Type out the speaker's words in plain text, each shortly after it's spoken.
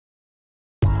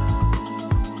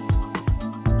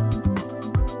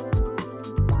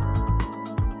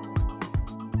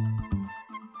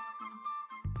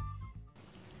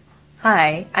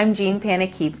Hi, I'm Jean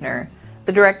Panic-Kiefner,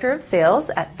 the Director of Sales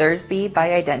at Thursby by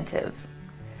Identiv.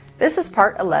 This is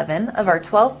part 11 of our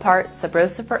 12-part Sub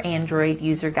Rosa for Android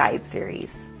user guide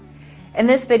series. In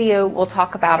this video, we'll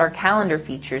talk about our calendar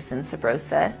features in Sub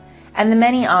Rosa and the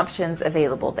many options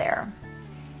available there.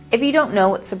 If you don't know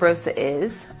what Sub Rosa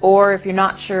is, or if you're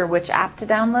not sure which app to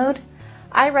download,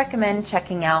 I recommend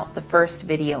checking out the first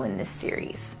video in this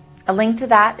series. A link to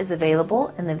that is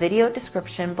available in the video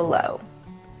description below.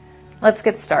 Let's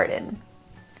get started.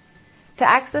 To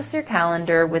access your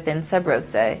calendar within Sub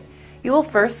Rosa, you will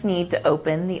first need to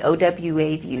open the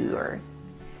OWA viewer.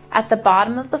 At the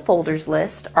bottom of the folders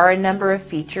list are a number of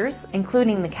features,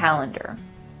 including the calendar.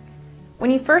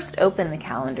 When you first open the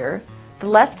calendar, the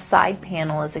left side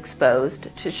panel is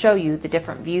exposed to show you the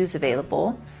different views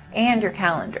available and your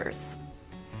calendars.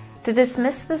 To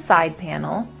dismiss the side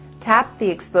panel, tap the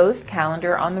exposed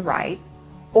calendar on the right,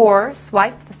 or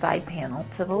swipe the side panel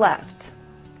to the left.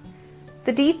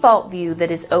 The default view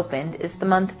that is opened is the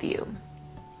month view.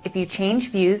 If you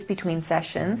change views between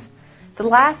sessions, the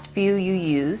last view you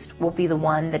used will be the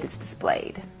one that is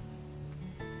displayed.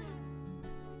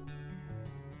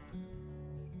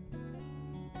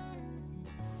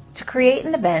 To create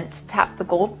an event, tap the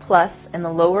gold plus in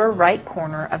the lower right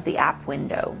corner of the app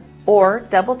window, or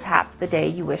double tap the day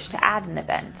you wish to add an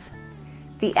event.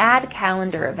 The Add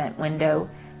Calendar Event window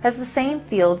has the same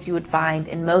fields you would find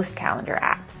in most calendar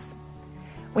apps.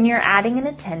 When you're adding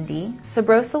an attendee, Sub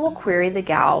Rosa will query the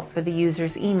GAL for the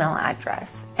user's email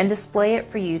address and display it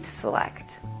for you to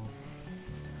select.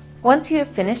 Once you have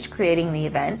finished creating the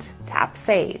event, tap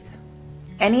Save.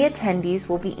 Any attendees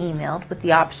will be emailed with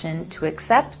the option to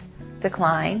accept,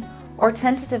 decline, or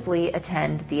tentatively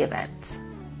attend the event.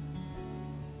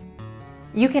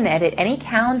 You can edit any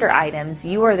calendar items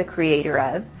you are the creator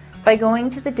of by going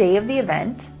to the day of the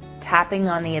event, tapping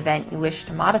on the event you wish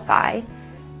to modify,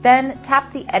 then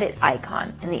tap the edit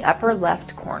icon in the upper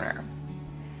left corner.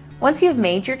 Once you have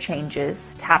made your changes,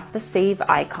 tap the save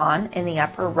icon in the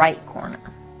upper right corner.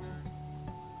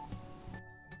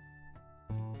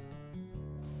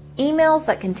 Emails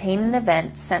that contain an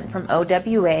event sent from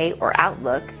OWA or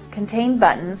Outlook contain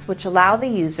buttons which allow the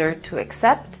user to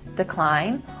accept,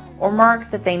 decline, or mark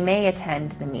that they may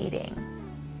attend the meeting.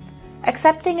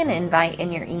 Accepting an invite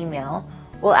in your email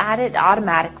will add it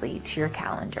automatically to your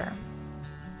calendar.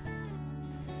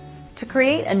 To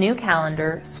create a new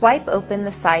calendar, swipe open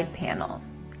the side panel.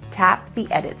 Tap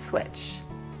the Edit switch.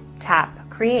 Tap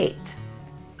Create.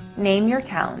 Name your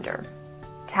calendar.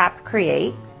 Tap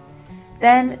Create.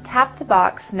 Then tap the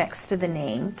box next to the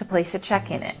name to place a check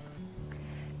in it.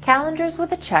 Calendars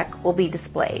with a check will be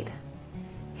displayed.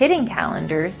 Hidden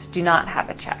calendars do not have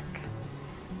a check.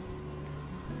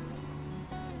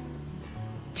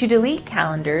 To delete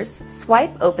calendars,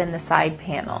 swipe open the side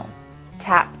panel.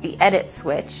 Tap the Edit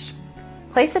switch.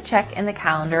 Place a check in the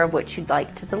calendar of which you'd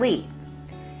like to delete.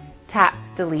 Tap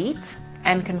Delete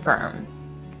and confirm.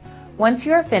 Once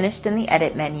you are finished in the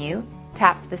Edit menu,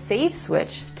 tap the Save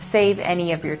switch to save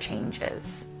any of your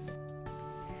changes.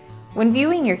 When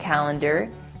viewing your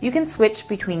calendar, you can switch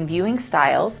between viewing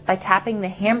styles by tapping the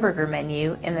hamburger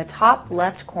menu in the top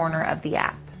left corner of the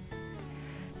app.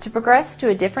 To progress to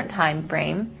a different time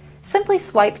frame, simply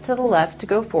swipe to the left to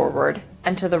go forward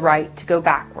and to the right to go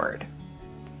backward.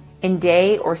 In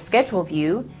Day or Schedule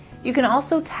view, you can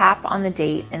also tap on the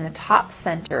date in the top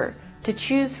center to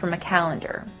choose from a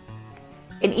calendar.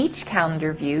 In each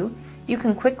calendar view, you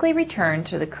can quickly return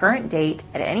to the current date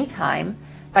at any time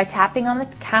by tapping on the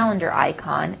calendar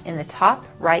icon in the top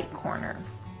right corner.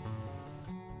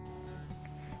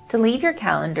 To leave your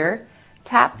calendar,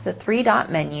 tap the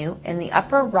three-dot menu in the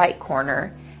upper right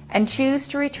corner and choose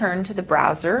to return to the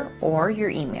browser or your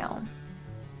email.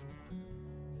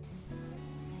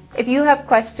 If you have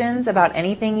questions about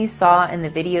anything you saw in the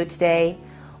video today,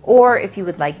 or if you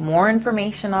would like more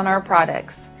information on our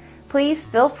products, please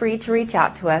feel free to reach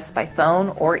out to us by phone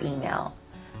or email.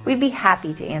 We'd be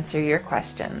happy to answer your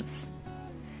questions.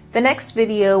 The next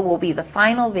video will be the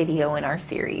final video in our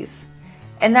series.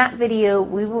 In that video,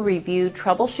 we will review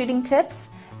troubleshooting tips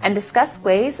and discuss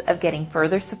ways of getting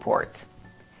further support.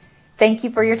 Thank you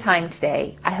for your time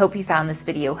today. I hope you found this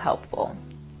video helpful.